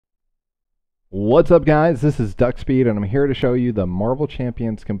What's up, guys? This is DuckSpeed, and I'm here to show you the Marvel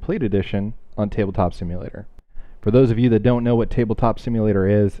Champions Complete Edition on Tabletop Simulator. For those of you that don't know what Tabletop Simulator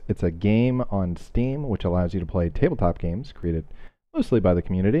is, it's a game on Steam which allows you to play tabletop games created mostly by the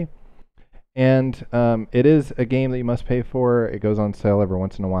community. And it is a game that you must pay for. It goes on sale every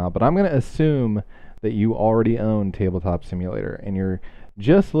once in a while, but I'm going to assume that you already own Tabletop Simulator and you're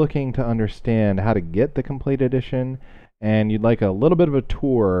just looking to understand how to get the Complete Edition, and you'd like a little bit of a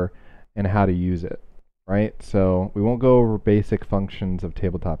tour and how to use it, right? So we won't go over basic functions of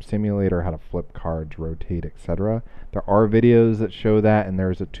Tabletop Simulator, how to flip cards, rotate, etc. There are videos that show that, and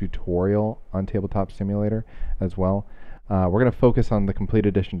there's a tutorial on Tabletop Simulator as well. We're going to focus on the Complete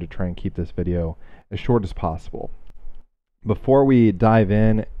Edition to try and keep this video as short as possible. Before we dive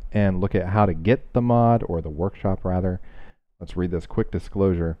in and look at how to get the mod, or the workshop rather, let's read this quick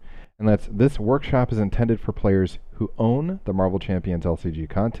disclosure. And that's: this workshop is intended for players who own the Marvel Champions LCG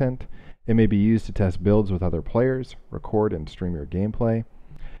content. It may be used to test builds with other players, record and stream your gameplay.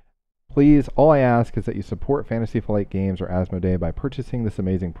 Please, all I ask is that you support Fantasy Flight Games or Asmodee by purchasing this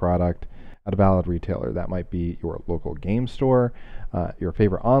amazing product at a valid retailer. That might be your local game store, your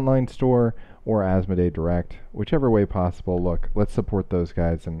favorite online store, or Asmodee Direct. Whichever way possible, look, let's support those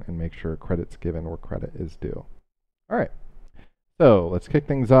guys and make sure credit's given where credit is due. All right. So let's kick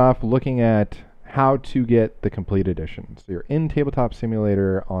things off looking at how to get the Complete Edition. So you're in Tabletop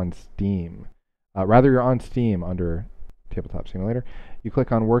Simulator on Steam. You're on Steam under Tabletop Simulator. You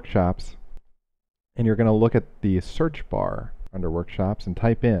click on Workshops, and you're going to look at the search bar under Workshops and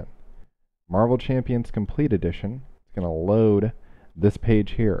type in Marvel Champions Complete Edition. It's going to load this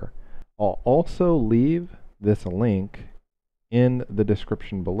page here. I'll also leave this link in the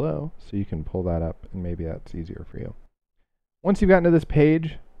description below, so you can pull that up, and maybe that's easier for you. Once you've gotten to this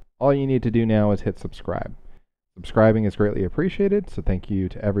page, all you need to do now is hit subscribe. Subscribing is greatly appreciated, so thank you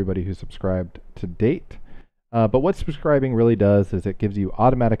to everybody who subscribed to date. But what subscribing really does is it gives you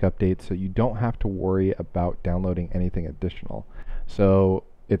automatic updates, so you don't have to worry about downloading anything additional. So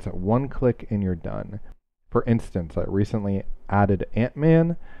it's a one click and you're done. For instance, I recently added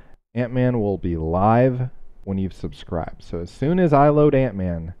Ant-Man. Ant-Man will be live when you've subscribed. So as soon as I load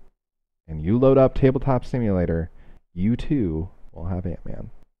Ant-Man and you load up Tabletop Simulator, you too will have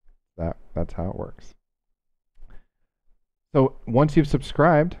Ant-Man. That's how it works. So once you've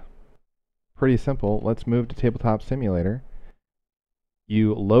subscribed, pretty simple. Let's move to Tabletop Simulator.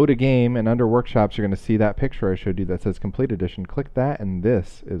 You load a game, and under Workshops, you're going to see that picture I showed you that says Complete Edition. Click that, and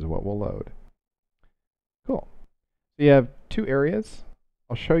this is what will load. Cool. So you have two areas.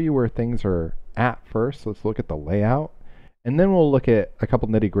 I'll show you where things are at first. Let's look at the layout, and then we'll look at a couple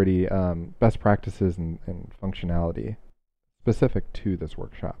nitty-gritty best practices and functionality specific to this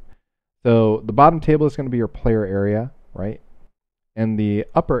workshop. So the bottom table is going to be your player area, right? And the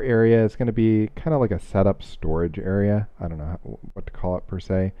upper area is going to be kind of like a setup storage area. I don't know what to call it per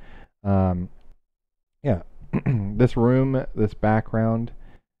se. Yeah, this room, this background,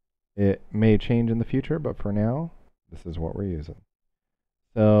 it may change in the future, but for now, this is what we're using.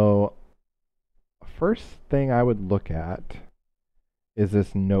 So first thing I would look at is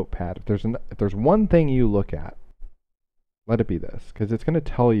this notepad. If there's one thing you look at, let it be this, because it's going to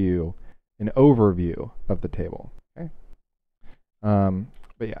tell you an overview of the table. Okay.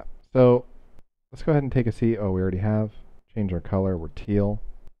 But yeah, so let's go ahead and take a seat. Oh, we already have. Change our color. We're teal.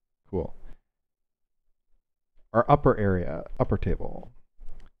 Cool. Our upper area, upper table.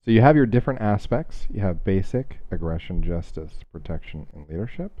 So you have your different aspects. You have basic, aggression, justice, protection, and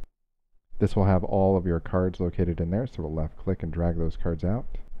leadership. This will have all of your cards located in there. So we'll left click and drag those cards out.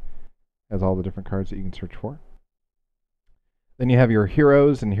 Has all the different cards that you can search for. Then you have your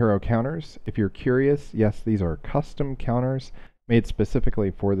heroes and hero counters. If you're curious, yes, these are custom counters made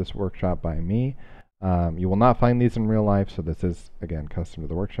specifically for this workshop by me. You will not find these in real life, so this is, again, custom to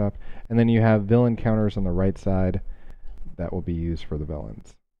the workshop. And then you have villain counters on the right side that will be used for the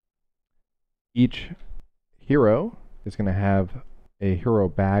villains. Each hero is going to have a hero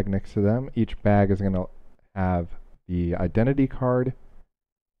bag next to them. Each bag is going to have the identity card,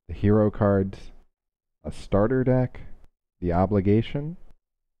 the hero cards, a starter deck, the obligation,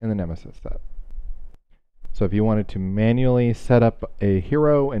 and the nemesis set. So if you wanted to manually set up a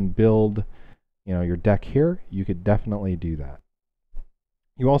hero and build, your deck here, you could definitely do that.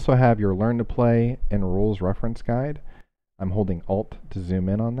 You also have your Learn to Play and Rules reference guide. I'm holding Alt to zoom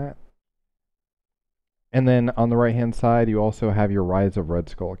in on that. And then on the right-hand side, you also have your Rise of Red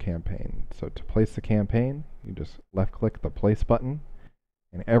Skull campaign. So to place the campaign, you just left-click the Place button,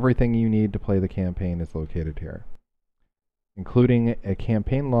 and everything you need to play the campaign is located here, including a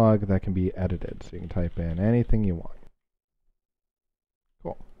campaign log that can be edited. So you can type in anything you want.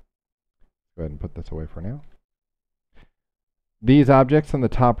 Cool. Go Go ahead and put this away for now. These objects on the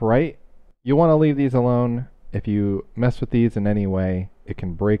top right, you want to leave these alone. If you mess with these in any way, it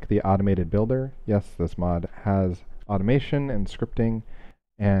can break the automated builder. Yes, this mod has automation and scripting,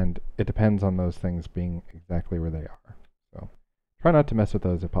 and it depends on those things being exactly where they are. So try not to mess with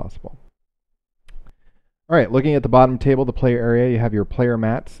those if possible. All right, looking at the bottom table, the player area, you have your player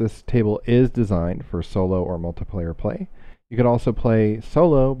mats. This table is designed for solo or multiplayer play. You could also play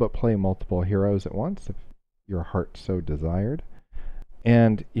solo, but play multiple heroes at once if your heart so desired.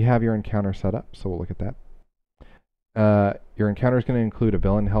 And you have your encounter set up, so we'll look at that. Your encounter is going to include a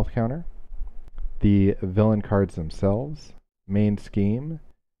villain health counter, the villain cards themselves, main scheme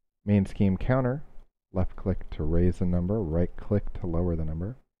counter, left click to raise the number, right click to lower the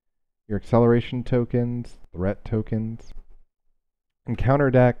number, your acceleration tokens, threat tokens, encounter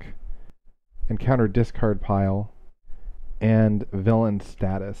deck, encounter discard pile, and villain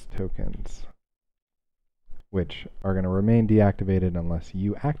status tokens, which are going to remain deactivated unless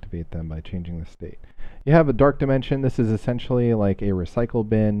you activate them by changing the state. You have a dark dimension. This is essentially like a recycle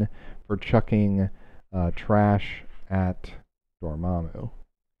bin for chucking trash at Dormammu.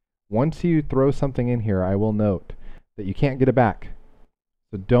 Once you throw something in here, I will note that you can't get it back.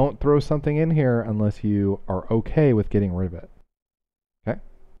 So don't throw something in here unless you are okay with getting rid of it. Okay,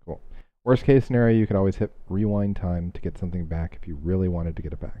 cool. Worst case scenario, you could always hit rewind time to get something back if you really wanted to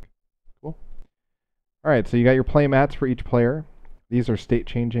get it back. Cool. All right, so you got your play mats for each player. These are state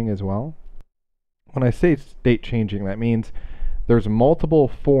changing as well. When I say state changing, that means there's multiple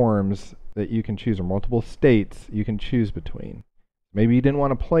forms that you can choose, or multiple states you can choose between. Maybe you didn't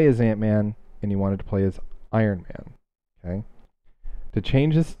want to play as Ant-Man and you wanted to play as Iron Man. Okay? To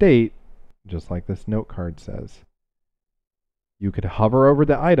change the state, just like this note card says, you could hover over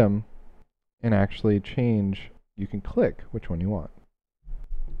the item and actually change. You can click which one you want.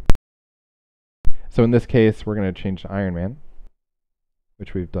 So in this case, we're going to change to Iron Man,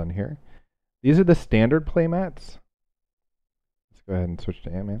 which we've done here. These are the standard play mats. Let's go ahead and switch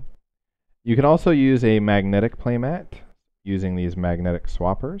to Ant-Man. You can also use a magnetic playmat using these magnetic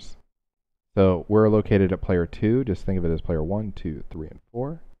swappers. So we're located at player 2. Just think of it as player 1, 2, 3, and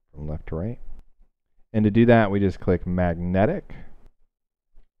 4 from left to right. And to do that, we just click magnetic,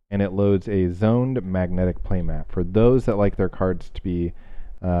 and it loads a zoned magnetic playmat. For those that like their cards to be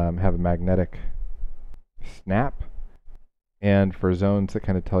have a magnetic snap, and for zones that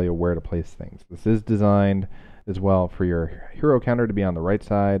kind of tell you where to place things. This is designed as well for your hero counter to be on the right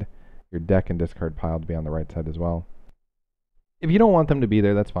side, your deck and discard pile to be on the right side as well. If you don't want them to be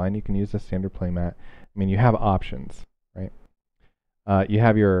there, that's fine. You can use a standard playmat. I mean, you have options, right? You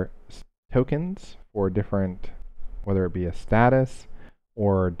have your tokens for different, whether it be a status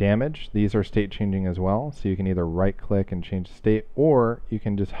or damage. These are state changing as well, so you can either right click and change the state, or you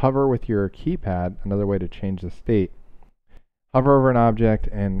can just hover with your keypad, another way to change the state. Hover over an object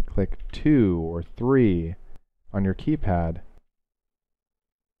and click 2 or 3 on your keypad,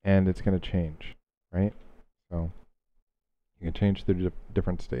 and it's going to change, right? So you can change through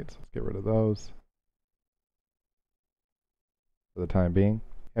different states. Let's get rid of those for the time being.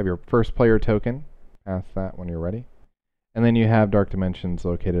 You have your first player token. Pass that when you're ready. And then you have dark dimensions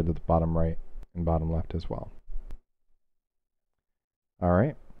located at the bottom right and bottom left as well. All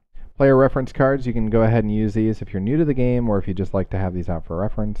right. Player reference cards, you can go ahead and use these if you're new to the game, or if you just like to have these out for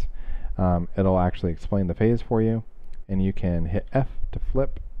reference. It'll actually explain the phase for you, and you can hit F to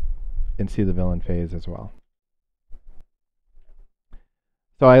flip and see the villain phase as well.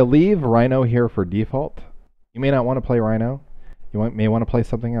 So I leave Rhino here for default. You may not want to play Rhino. You may want to play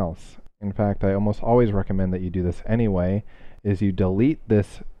something else. In fact, I almost always recommend that you do this anyway, is you delete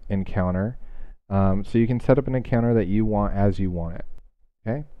this encounter so you can set up an encounter that you want as you want it.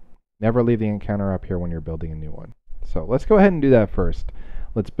 Okay? Never leave the encounter up here when you're building a new one. So let's go ahead and do that first.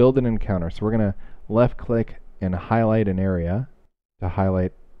 Let's build an encounter. So we're going to left click and highlight an area to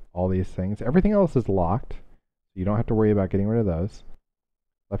highlight all these things. Everything else is locked, so you don't have to worry about getting rid of those.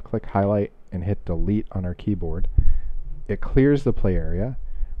 Left click, highlight, and hit delete on our keyboard. It clears the play area.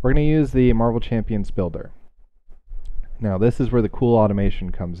 We're going to use the Marvel Champions builder. Now this is where the cool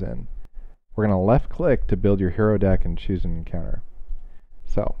automation comes in. We're going to left click to build your hero deck and choose an encounter.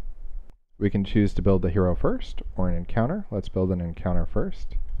 So we can choose to build the hero first or an encounter. Let's build an encounter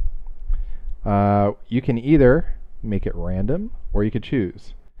first. You can either make it random or you could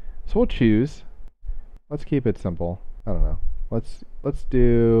choose. So we'll choose. Let's keep it simple. I don't know. Let's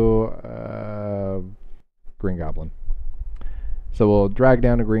do Green Goblin. So we'll drag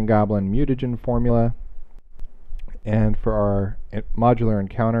down a Green Goblin mutagen formula, and for our modular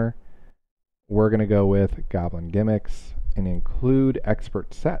encounter, we're going to go with Goblin Gimmicks and include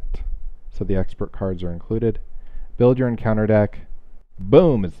expert set. so the expert cards are included. Build your encounter deck.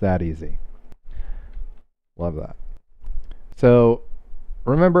 Boom, it's that easy. Love that. So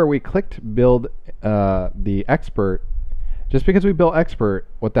remember, we clicked build the expert. Just because we built expert,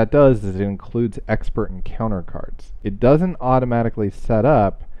 what that does is it includes expert encounter cards. It doesn't automatically set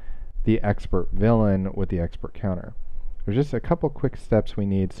up the expert villain with the expert counter. There's just a couple quick steps we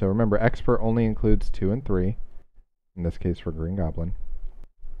need. So remember, expert only includes 2 and 3, in this case for Green Goblin.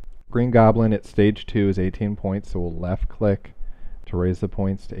 Green Goblin at stage 2 is 18 points, so we'll left click to raise the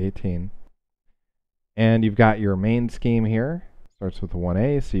points to 18. And you've got your main scheme here. Starts with a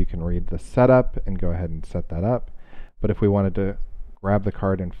 1A, so you can read the setup and go ahead and set that up. But if we wanted to grab the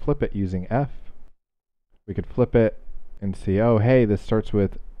card and flip it using F, we could flip it and see, oh hey, this starts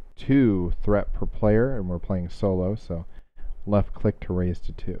with 2 threat per player, and we're playing solo, so left click to raise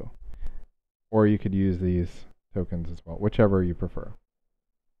to 2. Or you could use these tokens as well, whichever you prefer.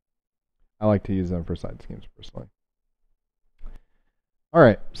 I like to use them for side schemes personally.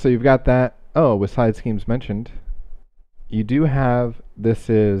 Alright, so you've got that. Oh, with side schemes mentioned, you do have, this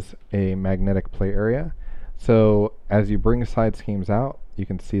is a magnetic play area. So as you bring side schemes out, you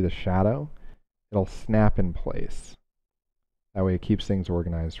can see the shadow. It'll snap in place. That way it keeps things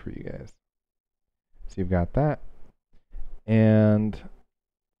organized for you guys. So you've got that. And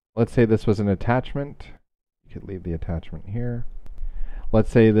let's say this was an attachment. You could leave the attachment here. Let's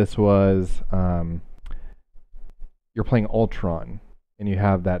say this was, you're playing Ultron, and you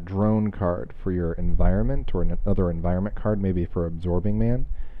have that drone card for your environment, or another environment card, maybe for Absorbing Man.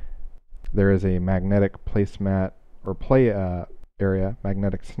 There is a magnetic placemat or play area,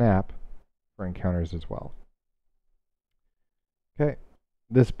 magnetic snap, for encounters as well. Okay,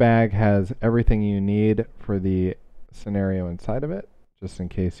 this bag has everything you need for the scenario inside of it, just in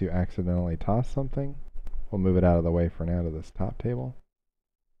case you accidentally toss something. We'll move it out of the way for now to this top table.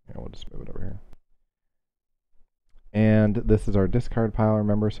 Here, we'll just move it over here. And this is our discard pile,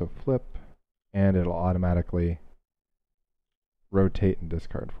 remember, so flip, and it'll automatically rotate and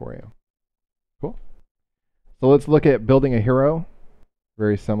discard for you. Cool. So let's look at building a hero.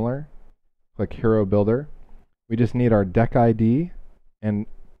 Very similar. Click Hero Builder. We just need our deck ID, and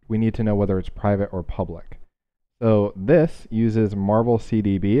we need to know whether it's private or public. So this uses Marvel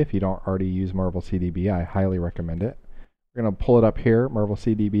CDB. If you don't already use Marvel CDB, I highly recommend it. We're going to pull it up here,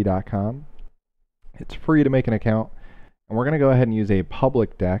 marvelcdb.com. It's free to make an account. And we're going to go ahead and use a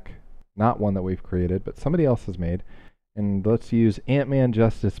public deck, not one that we've created, but somebody else has made. And let's use Ant-Man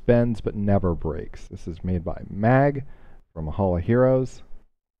Justice Bends But Never Breaks. This is made by Mag from Hall of Heroes.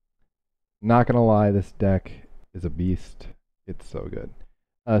 Not going to lie, this deck is a beast. It's so good.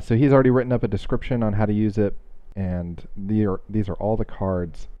 So he's already written up a description on how to use it, and these are all the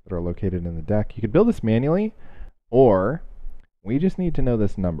cards that are located in the deck. You could build this manually, or we just need to know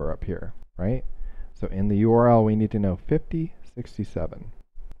this number up here, right? So in the URL, we need to know 5067.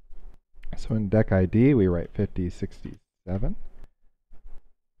 So in deck ID, we write 5067.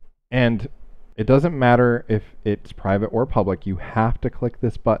 And it doesn't matter if it's private or public. You have to click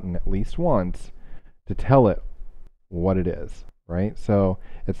this button at least once to tell it what it is, right? So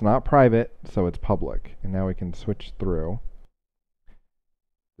it's not private, so it's public. And now we can switch through.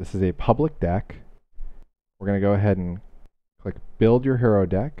 This is a public deck. We're going to go ahead and click Build Your Hero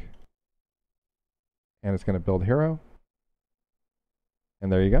Deck. And it's going to build hero.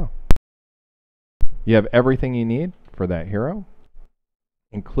 And there you go. You have everything you need for that hero,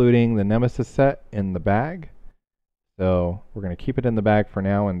 including the Nemesis set in the bag. So we're going to keep it in the bag for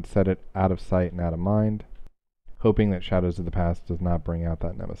now and set it out of sight and out of mind, hoping that Shadows of the Past does not bring out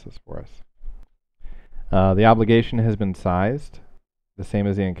that Nemesis for us. The obligation has been sized, the same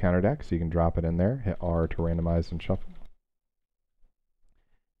as the encounter deck, so you can drop it in there, hit R to randomize and shuffle.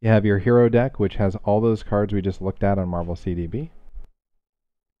 You have your hero deck, which has all those cards we just looked at on Marvel CDB.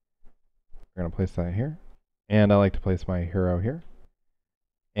 We're going to place that here. And I like to place my hero here.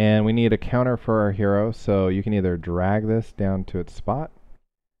 And we need a counter for our hero, so you can either drag this down to its spot.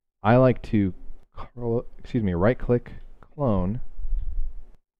 I like to right-click, clone,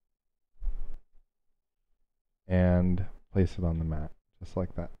 and place it on the mat, just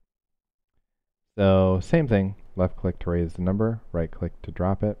like that. So same thing, left-click to raise the number, right-click to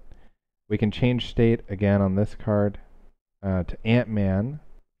drop it. We can change state again on this card to Ant-Man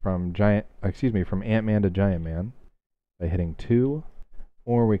from Ant-Man to Giant Man by hitting 2,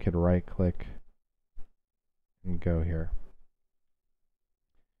 or we could right-click and go here.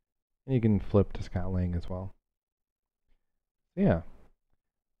 And you can flip to Scott Lang as well. Yeah.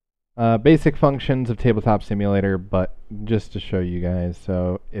 Basic functions of Tabletop Simulator, but just to show you guys.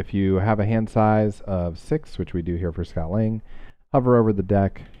 So if you have a hand size of 6, which we do here for Scott Lang, hover over the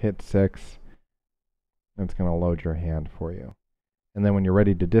deck, hit 6, and it's going to load your hand for you. And then when you're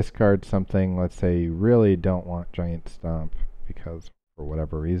ready to discard something, let's say you really don't want Giant Stomp because for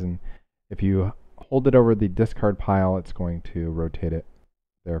whatever reason, if you hold it over the discard pile, it's going to rotate it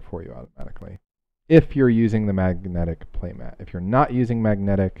there for you automatically. If you're using the magnetic playmat. If you're not using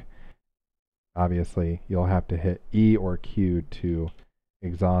magnetic, obviously you'll have to hit E or Q to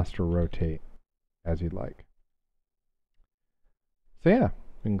exhaust or rotate as you'd like. So yeah,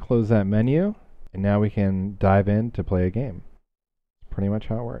 we can close that menu, and now we can dive in to play a game. Pretty much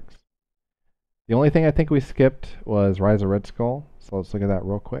how it works. The only thing I think we skipped was Rise of Red Skull, so let's look at that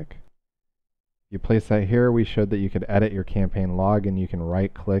real quick. You place that here, we showed that you could edit your campaign log, and you can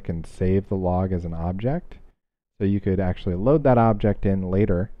right click and save the log as an object. So you could actually load that object in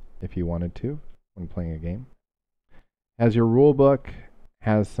later if you wanted to when playing a game. As your rule book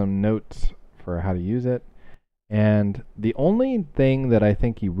has some notes for how to use it. And the only thing that I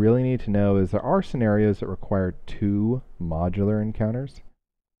think you really need to know is there are scenarios that require 2 modular encounters.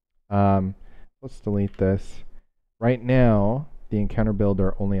 Let's delete this. Right now, the encounter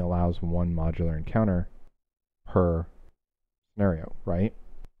builder only allows 1 modular encounter per scenario, right?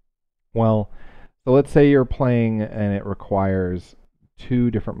 Well, so let's say you're playing and it requires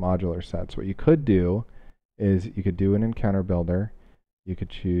 2 different modular sets. What you could do is you could do an encounter builder. You could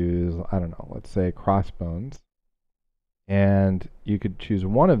choose, I don't know, let's say Crossbones. And you could choose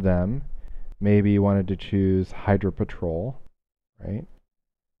one of them. Maybe you wanted to choose Hydra Patrol, right?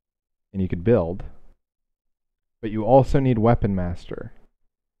 And you could build. But you also need Weapon Master.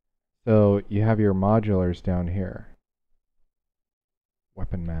 So you have your modulars down here.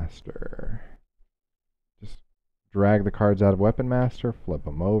 Weapon Master. Just drag the cards out of Weapon Master, flip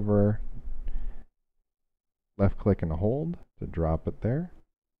them over. Left click and hold to drop it there.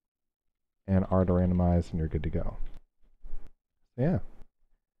 And auto randomize, and you're good to go. Yeah,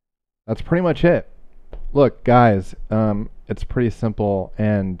 that's pretty much it. Look, guys, it's pretty simple,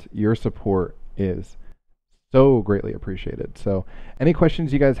 and your support is so greatly appreciated. So any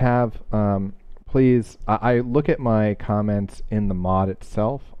questions you guys have, please, I look at my comments in the mod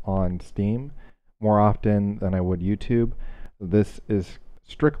itself on Steam more often than I would YouTube. This is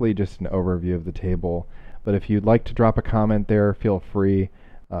strictly just an overview of the table, but if you'd like to drop a comment there, feel free.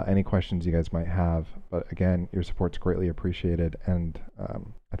 Any questions you guys might have. But again, your support's greatly appreciated, and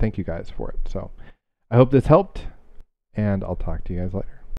I thank you guys for it. So I hope this helped, and I'll talk to you guys later.